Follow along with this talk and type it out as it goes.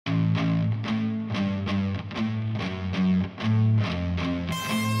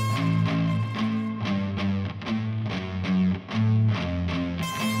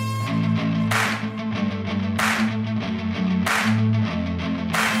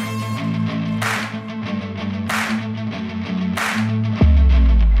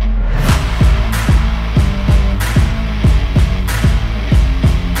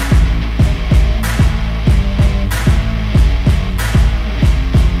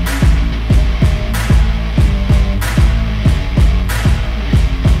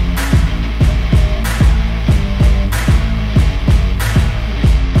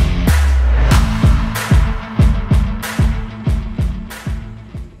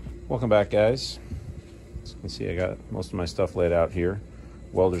Welcome back, guys. As you can see, I got most of my stuff laid out here.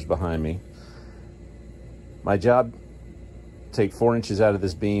 Welder's behind me. My job, take 4 inches out of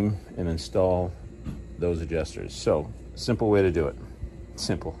this beam and install those adjusters. So, simple way to do it.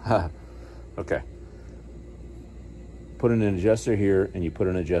 Simple. Okay. Put in an adjuster here and you put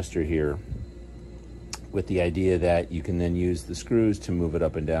an adjuster here with the idea that you can then use the screws to move it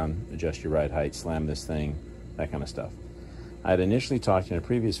up and down, adjust your ride height, slam this thing, that kind of stuff. I had initially talked in a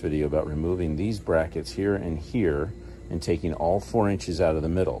previous video about removing these brackets here and taking all 4 inches out of the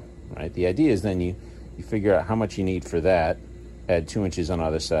middle, right? The idea is then you figure out how much you need for that, add 2 inches on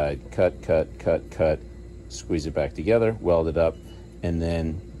either side, cut, cut, cut, cut, squeeze it back together, weld it up, and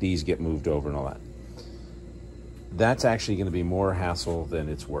then these get moved over and all that. That's actually going to be more hassle than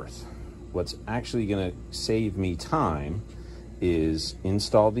it's worth. What's actually going to save me time is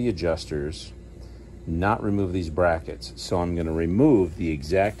install the adjusters, not remove these brackets. So I'm going to remove the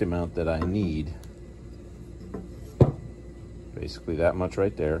exact amount that I need, basically that much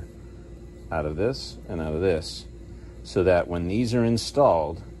right there, out of this and out of this, so that when these are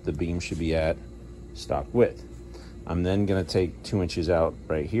installed, the beam should be at stock width. I'm then going to take 2 inches out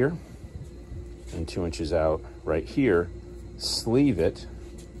right here and 2 inches out right here, sleeve it,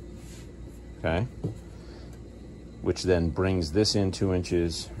 okay, which then brings this in 2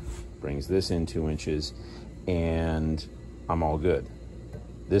 inches, brings this in 2 inches, and I'm all good.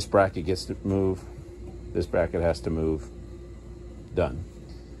 This bracket gets to move, this bracket has to move, done.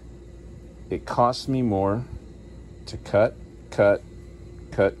 It costs me more to cut, cut,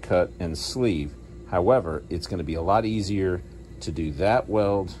 cut, cut, and sleeve. However, it's going to be a lot easier to do that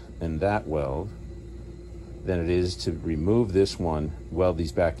weld and that weld than it is to remove this one, weld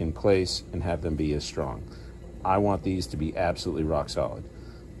these back in place, and have them be as strong. I want these to be absolutely rock solid.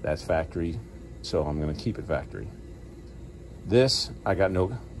 That's factory, so I'm going to keep it factory. This, I got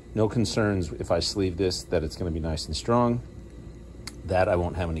no concerns if I sleeve this that it's going to be nice and strong. That I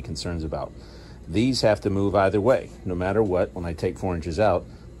won't have any concerns about. These have to move either way, no matter what. When I take 4 inches out,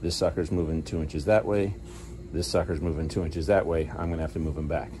 this sucker's moving 2 inches that way, this sucker's moving 2 inches that way. I'm going to have to move them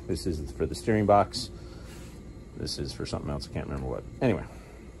back. This is for the steering box. This is for something else, I can't remember what. Anyway,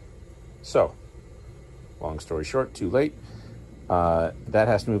 so, long story short, too late. That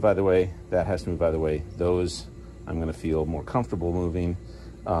has to move either way, that has to move either way. Those I'm going to feel more comfortable moving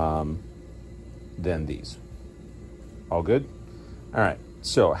than these. All good? All right,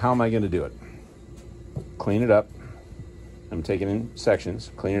 so how am I going to do it? Clean it up. I'm taking in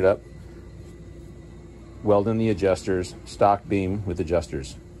sections, clean it up, weld in the adjusters, stock beam with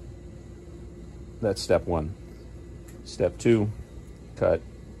adjusters. That's step one. Step two, cut,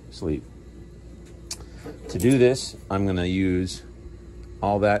 sleeve. To do this, I'm going to use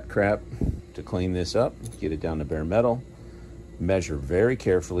all that crap to clean this up, get it down to bare metal, measure very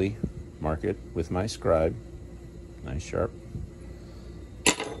carefully, mark it with my scribe, nice sharp.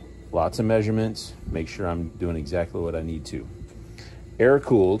 Lots of measurements, make sure I'm doing exactly what I need to.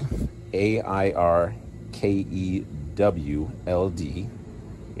 Airkewld, A-I-R-K-E-W-L-D,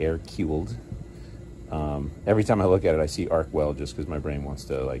 Airkewld. Every time I look at it, I see Arkweld just because my brain wants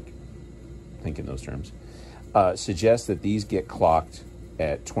to like think in those terms. Suggests that these get clocked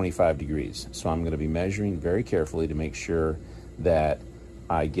at 25 degrees. So I'm going to be measuring very carefully to make sure that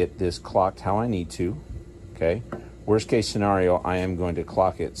I get this clocked how I need to, okay? Worst case scenario, I am going to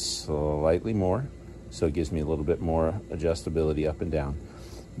clock it slightly more, so it gives me a little bit more adjustability up and down.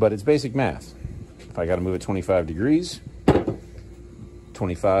 But it's basic math. If I got to move it 25 degrees,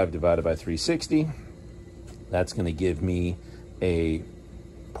 25 divided by 360, that's going to give me a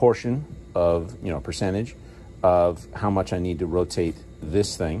portion of, percentage of how much I need to rotate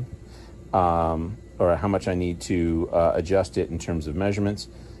this thing, or how much I need to adjust it in terms of measurements,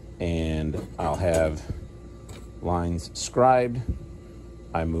 and I'll have lines scribed.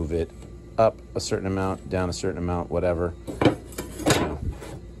 I move it up a certain amount, down a certain amount, whatever.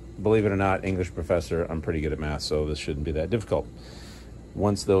 Believe it or not, English professor, I'm pretty good at math, so this shouldn't be that difficult.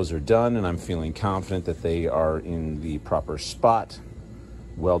 Once those are done and I'm feeling confident that they are in the proper spot,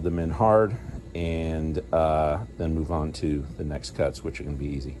 weld them in hard, and then move on to the next cuts, which are going to be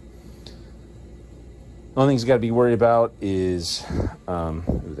easy. Only things you got to be worried about is,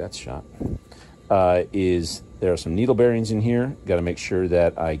 ooh, that's shot, is there are some needle bearings in here. Got to make sure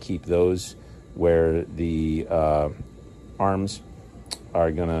that I keep those where the arms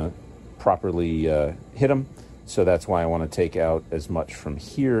are going to properly hit them. So that's why I want to take out as much from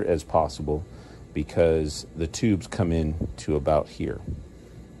here as possible, because the tubes come in to about here.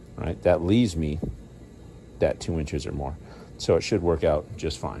 Right? That leaves me that 2 inches or more. So it should work out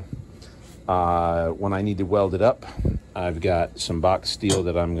just fine. When I need to weld it up, I've got some box steel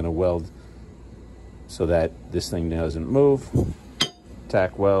that I'm going to weld so that this thing doesn't move.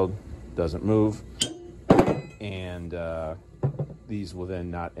 Tack weld, doesn't move. And these will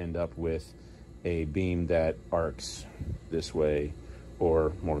then not end up with a beam that arcs this way,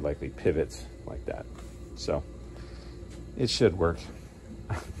 or more likely pivots like that. So it should work.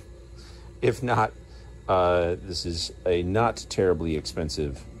 If not, this is a not terribly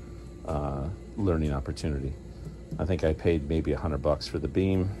expensive learning opportunity. I think I paid maybe $100 for the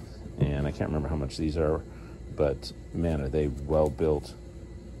beam, and I can't remember how much these are, but man, are they well built.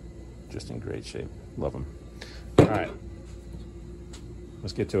 Just in great shape. Love them. All right,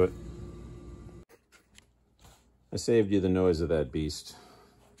 let's get to it. I saved you the noise of that beast.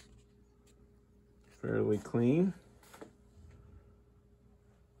 Fairly clean.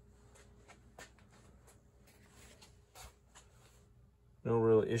 No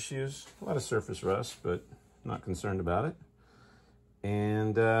real issues. A lot of surface rust, but not concerned about it.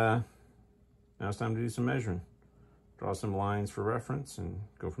 And now it's time to do some measuring. Draw some lines for reference and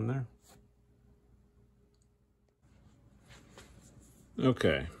go from there.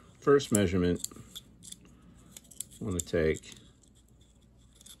 Okay, first measurement I want to take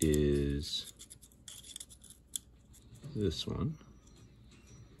is this one,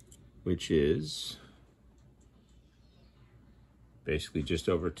 which is basically just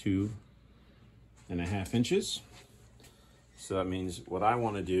over 2.5 inches. So that means what I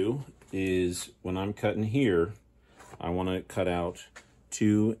want to do is when I'm cutting here, I want to cut out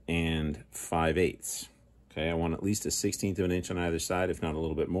 2 5/8. Okay, I want at least 1/16 of an inch on either side, if not a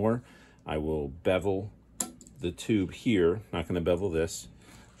little bit more. I will bevel the tube here, not going to bevel this,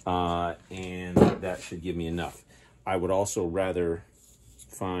 and that should give me enough. I would also rather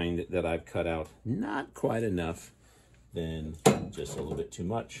find that I've cut out not quite enough than just a little bit too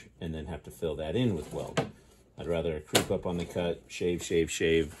much, and then have to fill that in with weld. I'd rather creep up on the cut, shave,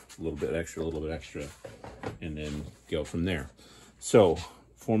 a little bit extra, and then go from there. So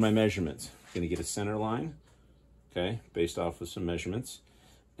for my measurements, I'm going to get a center line, okay, based off of some measurements,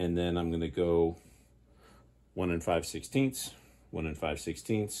 and then I'm going to go 1 5/16, 1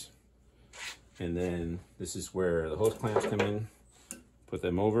 5/16, and then this is where the hose clamps come in. Put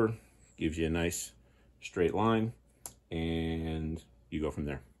them over, gives you a nice straight line, and you go from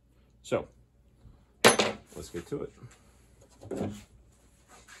there. So let's get to it.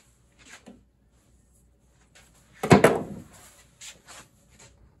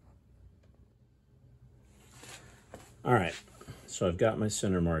 All right, so I've got my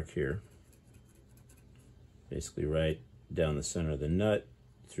center mark here, basically right down the center of the nut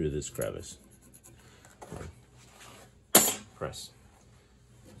through this crevice. Press.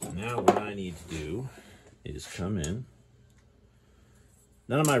 So now what I need to do is come in.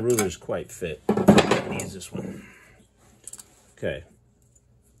 None of my rulers quite fit. I need this one. Okay.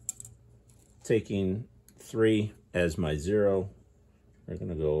 Taking 3 as my 0, we're going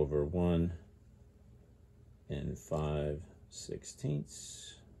to go over 1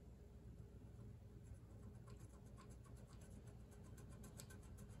 5/16.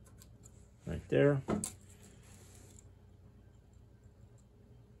 Right there.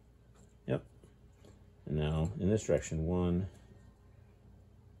 Yep. And now in this direction, 1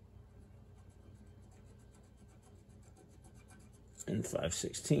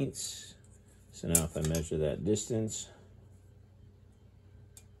 5/16. So now if I measure that distance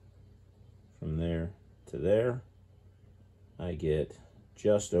from there to there, I get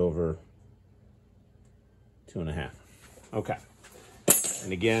just over 2.5. Okay.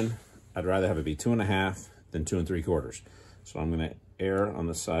 And again, I'd rather have it be 2.5 than 2 3/4. So I'm going to err on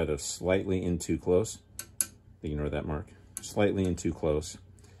the side of slightly in too close. Ignore that mark. Slightly in too close.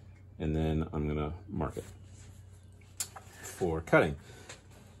 And then I'm going to mark it for cutting.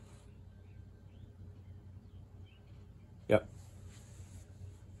 Yep.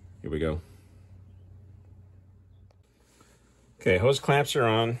 Here we go. Okay, hose clamps are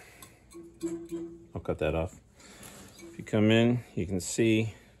on. I'll cut that off. If you come in, you can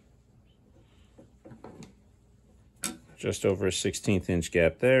see just over a 1/16 inch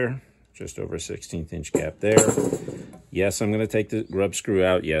gap there, just over a 1/16 inch gap there. Yes, I'm going to take the grub screw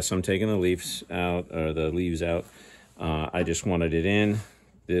out. Yes, I'm taking the leaves out, or the leaves out. I just wanted it in.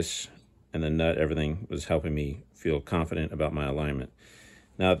 This and the nut, everything was helping me feel confident about my alignment.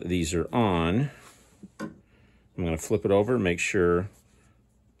 Now that these are on, I'm going to flip it over, make sure,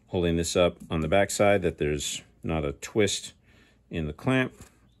 holding this up on the back side, that there's not a twist in the clamp,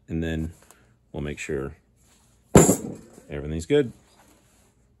 and then we'll make sure everything's good.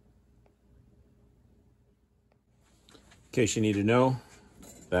 In case you need to know,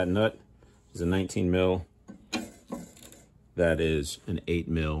 that nut is a 19 mil that is an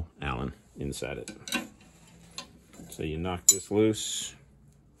 8mm Allen inside it. So you knock this loose,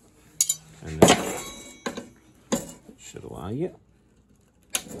 and then it should allow you.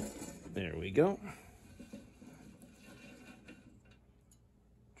 There we go.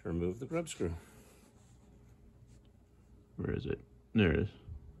 To remove the grub screw. Where is it? There it is.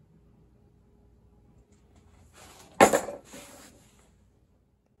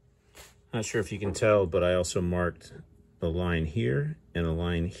 Not sure if you can tell, but I also marked a line here and a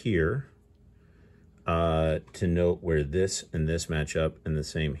line here to note where this and this match up, and the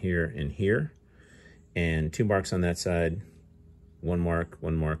same here and here. And 2 marks on that side, 1 mark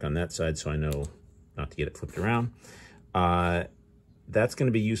on that side, so I know not to get it flipped around. That's going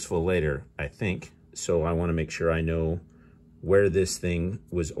to be useful later, I think. So I want to make sure I know where this thing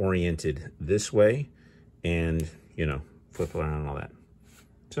was oriented this way, and, you know, flip around and all that.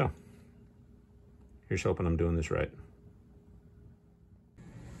 So here's hoping I'm doing this right.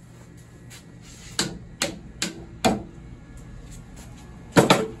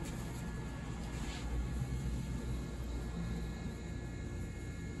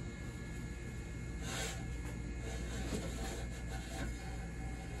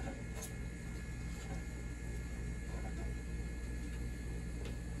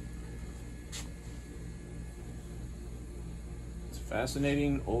 It's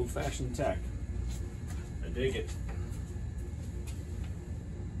fascinating, old-fashioned tech. I dig it.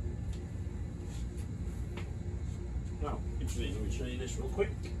 Now, interesting, let me show you this real quick.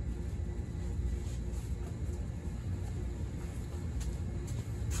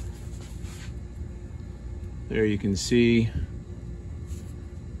 There you can see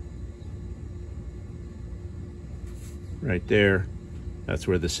right there, that's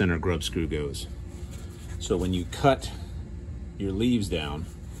where the center grub screw goes. So when you cut your leaves down,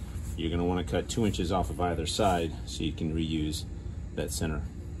 you're going to want to cut 2 inches off of either side so you can reuse that center.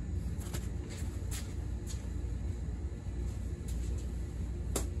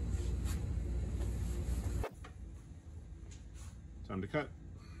 Time to cut.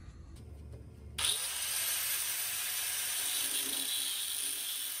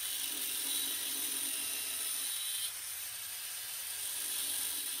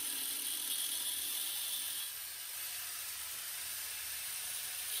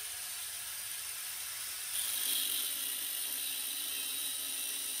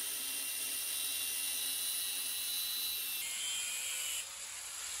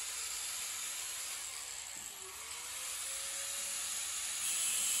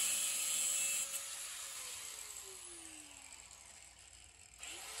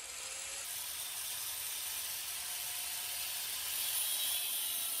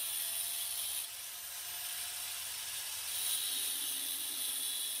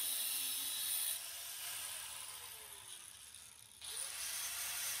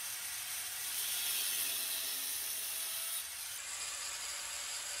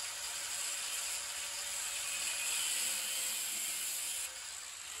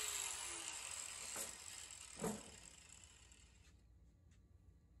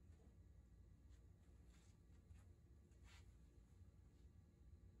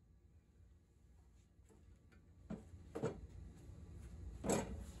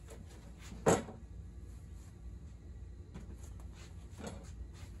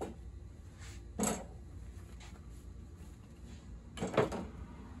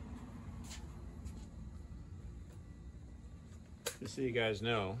 Just so you guys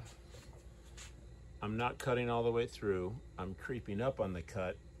know, I'm not cutting all the way through. I'm creeping up on the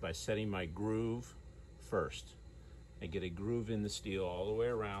cut by setting my groove first. I get a groove in the steel all the way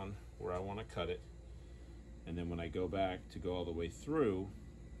around where I want to cut it. And then when I go back to go all the way through,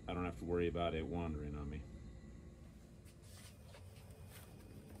 I don't have to worry about it wandering on me.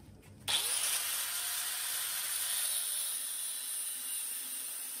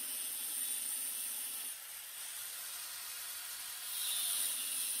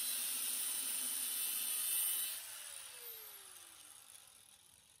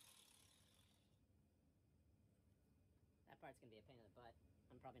 Part's gonna be a pain in the butt.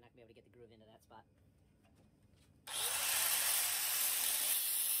 I'm probably not gonna be able to get the groove into that spot.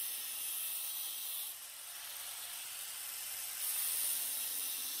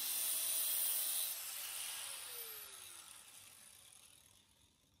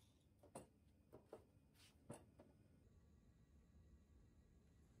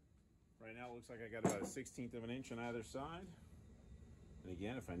 Right now it looks like I got about a 1/16 of an inch on either side. And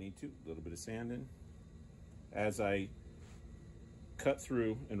again, if I need to, a little bit of sanding. As I cut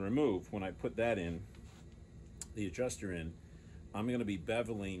through and remove, when I put that in, the adjuster in, I'm going to be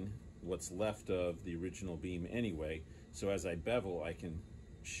beveling what's left of the original beam anyway, So as I bevel, I can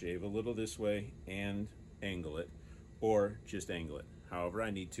shave a little this way and angle it, or just angle it. However I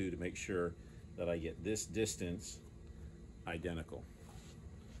need to make sure that I get this distance identical.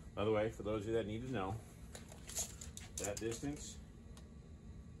 By the way, for those of you that need to know, that distance,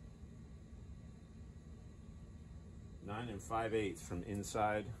 9 5/8 from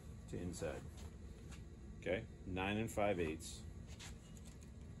inside to inside. Okay, 9 5/8.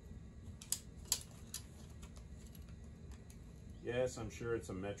 Yes, I'm sure it's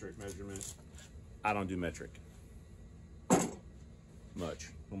a metric measurement. I don't do metric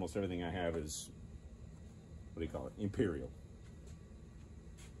much. Almost everything I have is, what do you call it, imperial.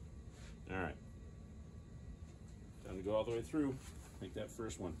 All right, time to go all the way through. Make that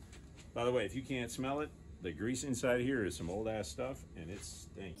first one. By the way, if you can't smell it, the grease inside here is some old ass stuff and it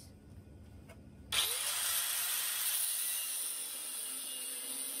stinks.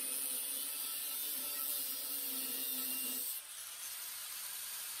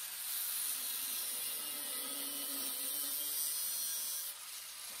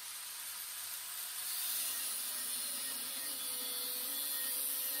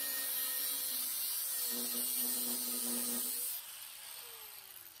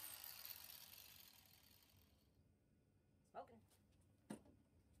 Smoking.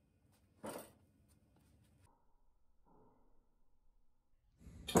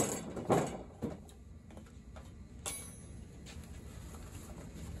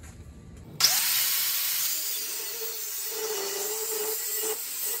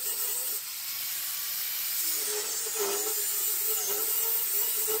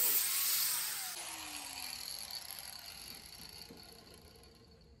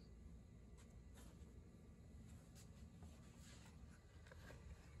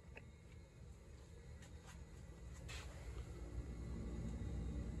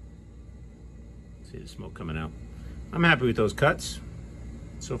 See the smoke coming out. I'm happy with those cuts.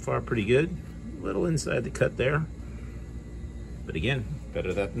 So far, pretty good. A little inside the cut there. But again,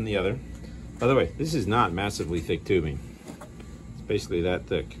 better that than the other. By the way, this is not massively thick tubing. It's basically that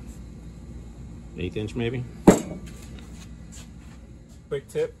thick. 1/8 inch maybe. Quick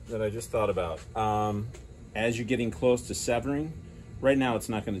tip that I just thought about. As you're getting close to severing, right now it's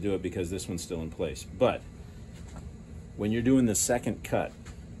not going to do it because this one's still in place. But when you're doing the second cut,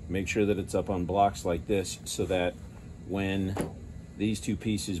 make sure that it's up on blocks like this so that when these two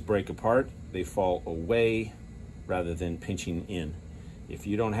pieces break apart, they fall away rather than pinching in. If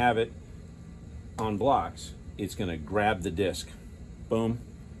you don't have it on blocks, it's gonna grab the disc, boom.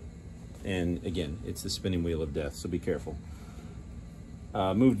 And again, it's the spinning wheel of death, so be careful.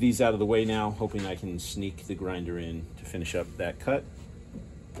 Moved these out of the way now, hoping I can sneak the grinder in to finish up that cut.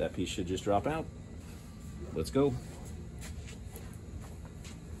 That piece should just drop out. Let's go.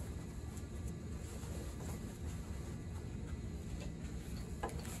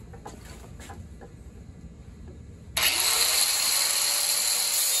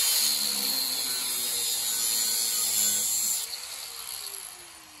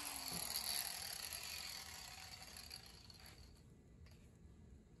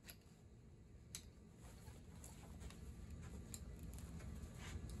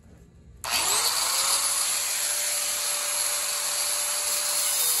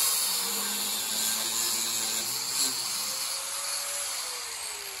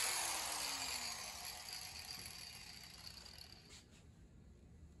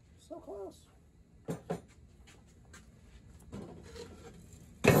 So close.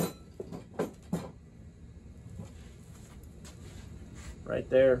 Right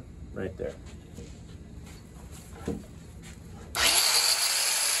there, right there.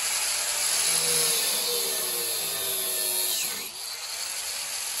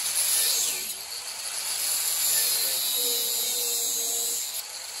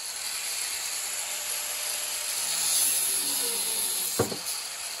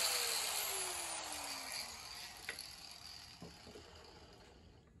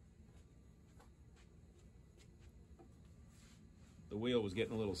 The wheel was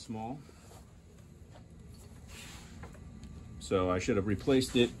getting a little small, so I should have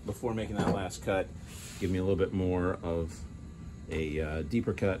replaced it before making that last cut. Give me a little bit more of a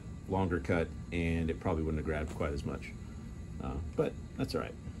deeper cut, longer cut, and it probably wouldn't have grabbed quite as much. But that's all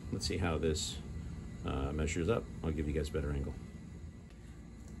right. Let's see how this measures up. I'll give you guys a better angle.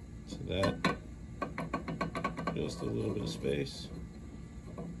 So that, just a little bit of space.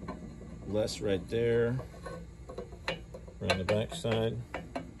 Less right there. Around the back side.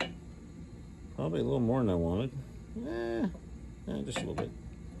 Probably a little more than I wanted. Just a little bit.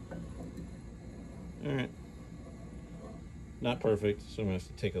 All right. Not perfect, so I'm gonna have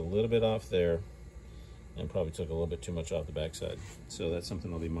to take a little bit off there. and probably took a little bit too much off the backside. So that's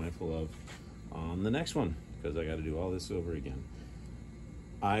something I'll be mindful of on the next one, because I got to do all this over again.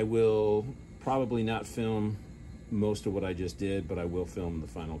 I will probably not film most of what I just did, but I will film the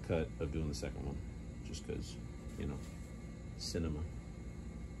final cut of doing the second one, just because, you know, cinema.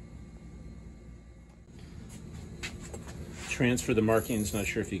 Transfer the markings, not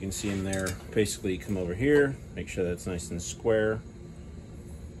sure if you can see them there. Basically, come over here, make sure that's nice and square.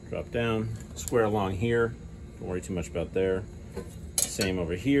 Drop down, square along here. Don't worry too much about there. Same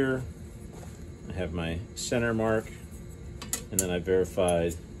over here. I have my center mark, and then I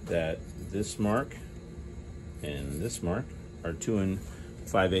verified that this mark and this mark are 2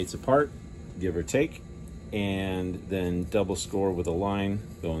 5/8 apart, give or take. And then double score with a line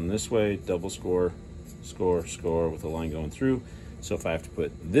going this way, double score, score, score with a line going through. So if I have to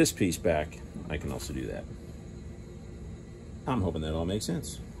put this piece back, I can also do that. I'm hoping that all makes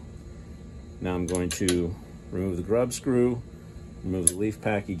sense. Now I'm going to remove the grub screw, remove the leaf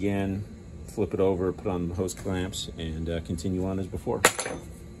pack again, flip it over, put on the hose clamps, and continue on as before.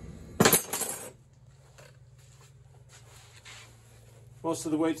 Most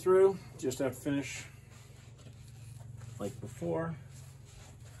of the way through, just have to finish like before.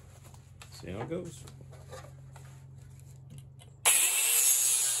 See how it goes.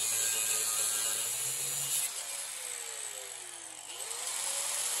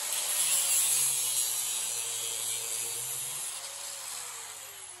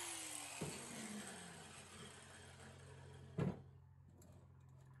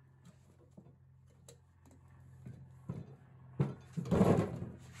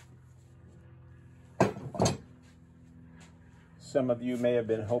 Some of you may have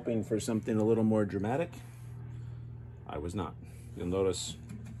been hoping for something a little more dramatic. I was not. You'll notice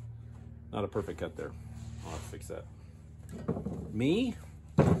not a perfect cut there. I'll have to fix that. Me?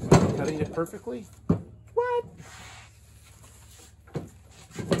 Cutting it perfectly? What?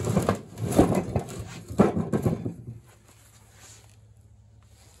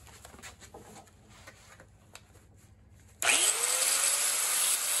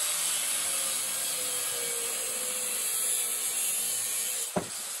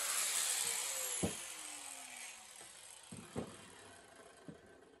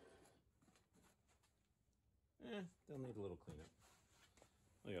 They'll need a little cleanup.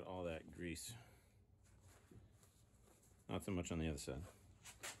 Look at all that grease. Not so much on the other side.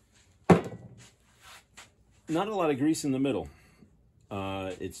 Not a lot of grease in the middle.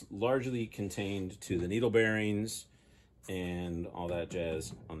 It's largely contained to the needle bearings and all that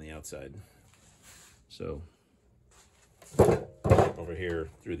jazz on the outside. So over here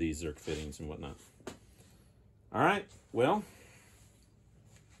through these Zerk fittings and whatnot. All right, well,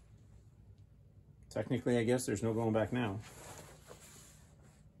 technically, I guess there's no going back now.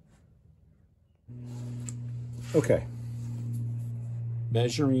 Okay.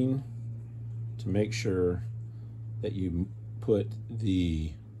 Measuring to make sure that you put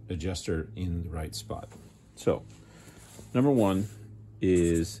the adjuster in the right spot. So, number one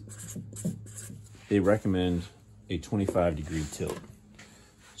is they recommend a 25-degree tilt.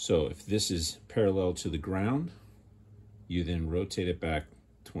 So if this is parallel to the ground, you then rotate it back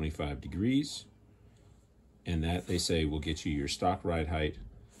 25 degrees. And that, they say, will get you your stock ride height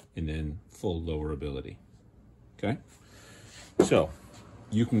and then full lowerability. Okay? So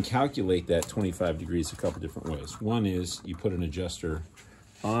you can calculate that 25 degrees a couple different ways. One is you put an adjuster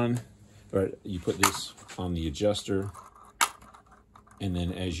on, or you put this on the adjuster, and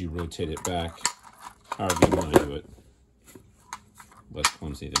then as you rotate it back, however you want to do it, less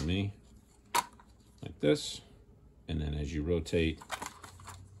clumsy than me, like this, and then as you rotate,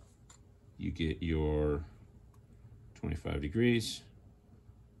 you get your 25 degrees,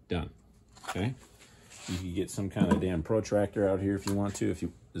 done. Okay, you can get some kind of damn protractor out here if you want to, if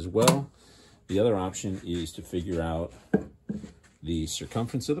you as well. The other option is to figure out the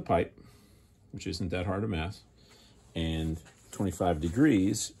circumference of the pipe, which isn't that hard of math, and 25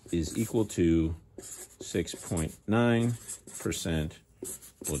 degrees is equal to 6.9%,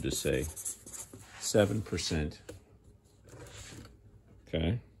 we'll just say 7%,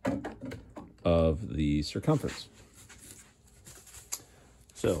 okay, of the circumference.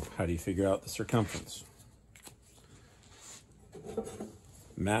 So how do you figure out the circumference?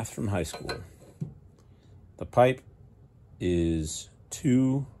 Math from high school. The pipe is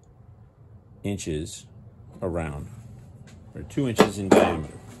 2 inches around, or 2 inches in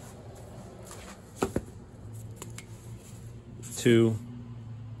diameter. 2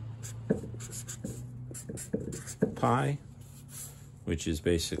 pi, which is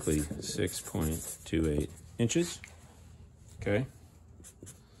basically 6.28 inches. Okay,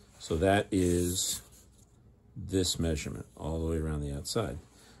 so that is this measurement all the way around the outside.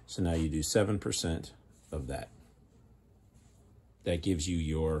 So now you do 7% of that. That gives you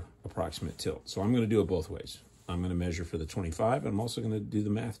your approximate tilt. So I'm going to do it both ways. I'm going to measure for the 25, and I'm also going to do the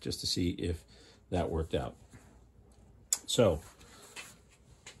math just to see if that worked out. So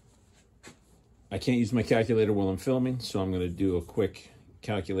I can't use my calculator while I'm filming, so I'm going to do a quick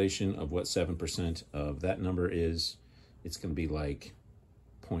calculation of what 7% of that number is. It's going to be like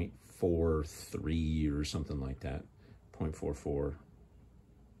 0.43 or something like that. 0.44.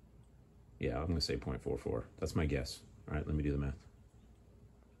 Yeah, I'm going to say 0.44. That's my guess. All right, let me do the math.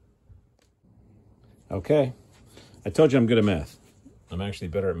 Okay, I told you I'm good at math. I'm actually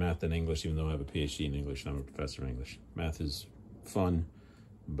better at math than English, even though I have a PhD in English and I'm a professor of English. Math is fun,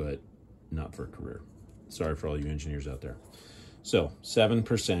 but not for a career. Sorry for all you engineers out there. So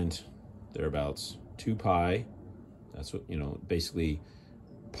 7%, thereabouts, 2 pi. That's what, you know, basically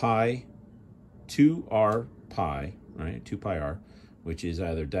pi, 2r pi, right? 2 pi r, which is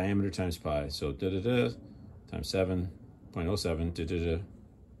either diameter times pi. So times 7.07,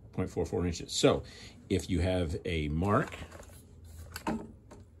 0.44 inches. So if you have a mark,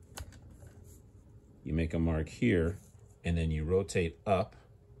 you make a mark here, and then you rotate up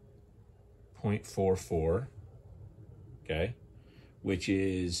 0.44, okay, which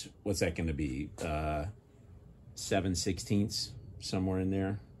is, what's that going to be? 7/16, somewhere in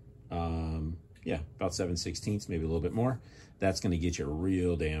there. Yeah, about 7/16, maybe a little bit more. That's going to get you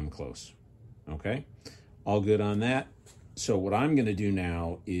real damn close, okay? All good on that. So what I'm going to do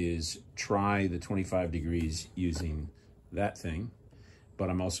now is try the 25 degrees using that thing, but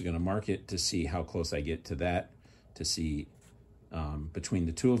I'm also going to mark it to see how close I get to that, to see between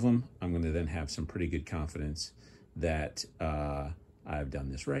the two of them. I'm going to then have some pretty good confidence that I've done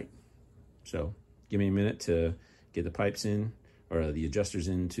this right. So give me a minute to get the pipes in, or the adjusters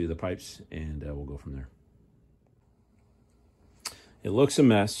into the pipes, and we'll go from there. It looks a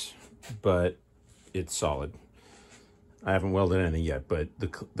mess, but it's solid. I haven't welded anything yet, but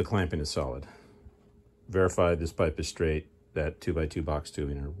the clamping is solid. Verified this pipe is straight. That 2x2 box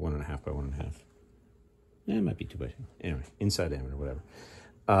tubing, or 1.5 by 1.5. Yeah, it might be 2x2. Anyway, inside diameter, whatever.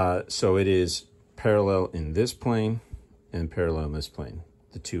 So it is parallel in this plane and parallel in this plane,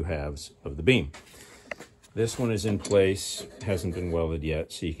 the two halves of the beam. This one is in place, hasn't been welded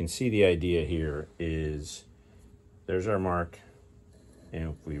yet. So you can see the idea here is there's our mark, and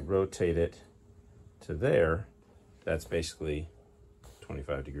if we rotate it to there, that's basically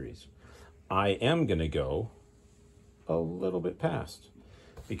 25 degrees. I am going to go a little bit past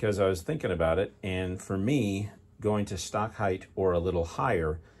because I was thinking about it, and for me, going to stock height or a little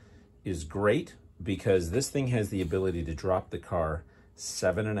higher is great because this thing has the ability to drop the car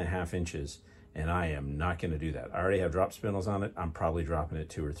 7.5 inches, and I am not going to do that. I already have drop spindles on it. I'm probably dropping it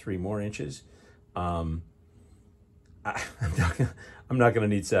 2 or 3 more inches. I'm not going to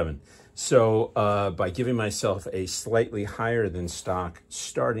need 7. So by giving myself a slightly higher than stock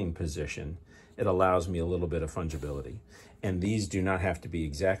starting position, it allows me a little bit of fungibility. And these do not have to be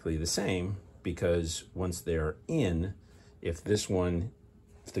exactly the same, because once they're in, if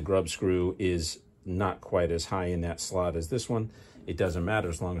the grub screw is not quite as high in that slot as this one, it doesn't matter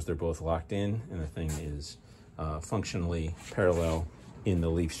as long as they're both locked in and the thing is functionally parallel in the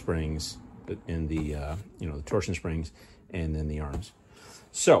leaf springs, in the the torsion springs, and then the arms.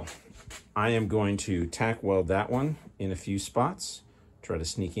 So I am going to tack weld that one in a few spots, try to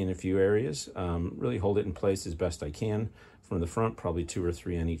sneak in a few areas, really hold it in place as best I can from the front, probably 2 or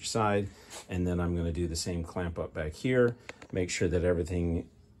 3 on each side. And then I'm going to do the same clamp up back here, make sure that everything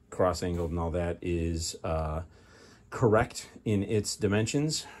cross-angled and all that is correct in its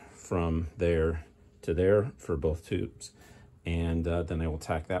dimensions from there to there for both tubes. And then I will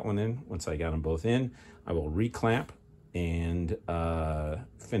tack that one in. Once I got them both in, I will reclamp and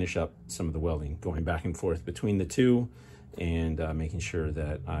finish up some of the welding, going back and forth between the two and making sure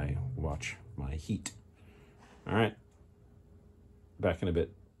that I watch my heat. All right, back in a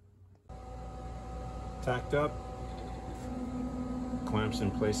bit. Tacked up, clamps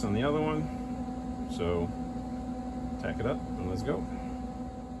in place on the other one, so tack it up and let's go.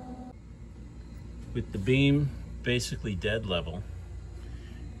 With the beam basically dead level,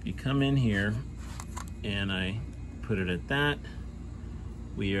 you come in here and I put it at that.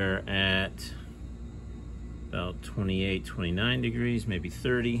 We are at about 28, 29 degrees, maybe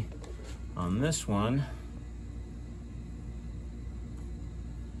 30. On this one,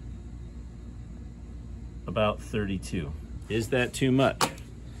 about 32. Is that too much?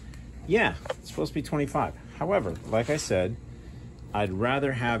 Yeah, it's supposed to be 25. However, like I said, I'd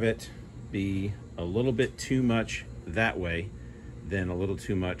rather have it be a little bit too much that way than a little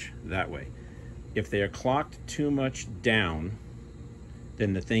too much that way. if they are clocked too much down,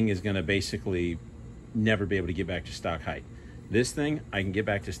 then the thing is going to basically never be able to get back to stock height. This thing, I can get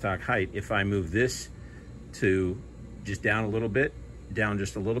back to stock height if I move this to just down a little bit, down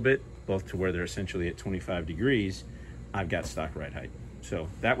just a little bit, both to where they're essentially at 25 degrees, I've got stock ride height. So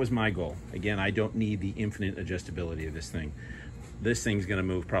that was my goal. Again, I don't need the infinite adjustability of this thing. This thing's gonna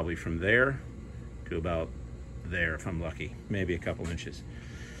move probably from there to about there if I'm lucky, maybe a couple inches.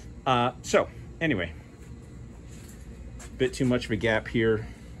 So anyway, bit too much of a gap here,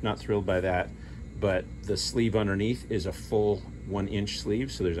 not thrilled by that, but the sleeve underneath is a full 1-inch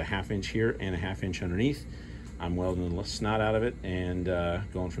sleeve, so there's a 1/2 inch here and a 1/2 inch underneath. I'm welding the snot out of it and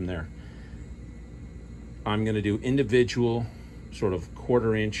going from there. I'm gonna do individual sort of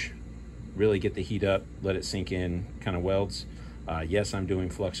 1/4 inch, really get the heat up, let it sink in kind of welds. Yes, I'm doing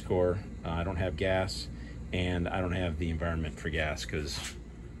flux core. I don't have gas, and I don't have the environment for gas because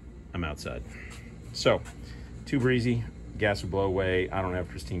I'm outside. So, too breezy, gas will blow away. I don't have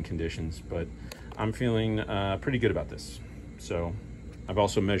pristine conditions, but I'm feeling pretty good about this. So, I've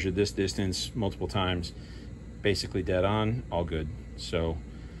also measured this distance multiple times, basically dead on, all good. So,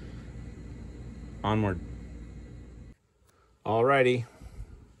 onward. Alrighty,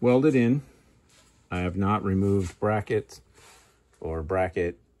 welded in. I have not removed bracket or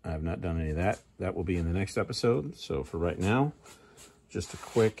bracket. I have not done any of that. That will be in the next episode. So for right now, just a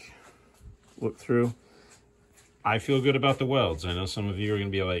quick look through. I feel good about the welds. I know some of you are gonna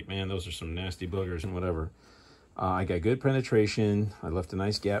be like, man, those are some nasty boogers and whatever. I got good penetration. I left a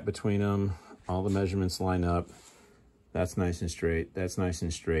nice gap between them. All the measurements line up. That's nice and straight. That's nice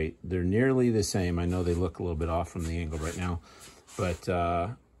and straight. They're nearly the same. I know they look a little bit off from the angle right now, but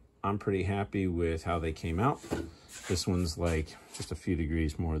I'm pretty happy with how they came out. This one's like just a few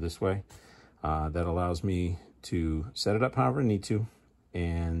degrees more this way. That allows me to set it up however I need to,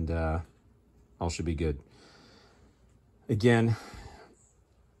 and all should be good. Again,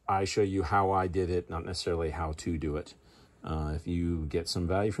 I show you how I did it, not necessarily how to do it. If you get some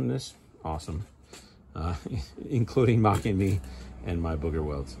value from this, awesome. Including mocking me and my booger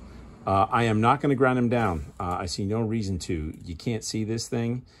welds. I am not going to grind them down. I see no reason to. You can't see this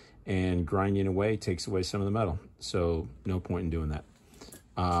thing, and grinding away takes away some of the metal. So no point in doing that.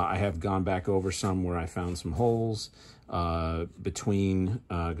 I have gone back over some where I found some holes between,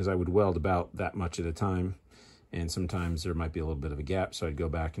 because I would weld about that much at a time, and sometimes there might be a little bit of a gap, so I'd go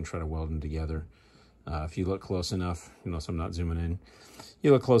back and try to weld them together. If you look close enough, you know, so I'm not zooming in,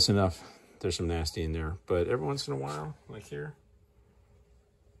 you look close enough, there's some nasty in there, but every once in a while, like here,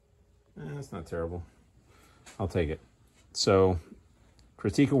 that's not terrible. I'll take it. So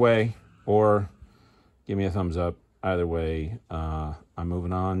critique away or give me a thumbs up. Either way, I'm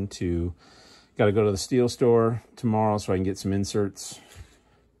moving on to, got to go to the steel store tomorrow so I can get some inserts,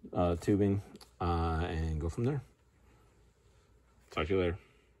 tubing, and go from there. Talk to you later.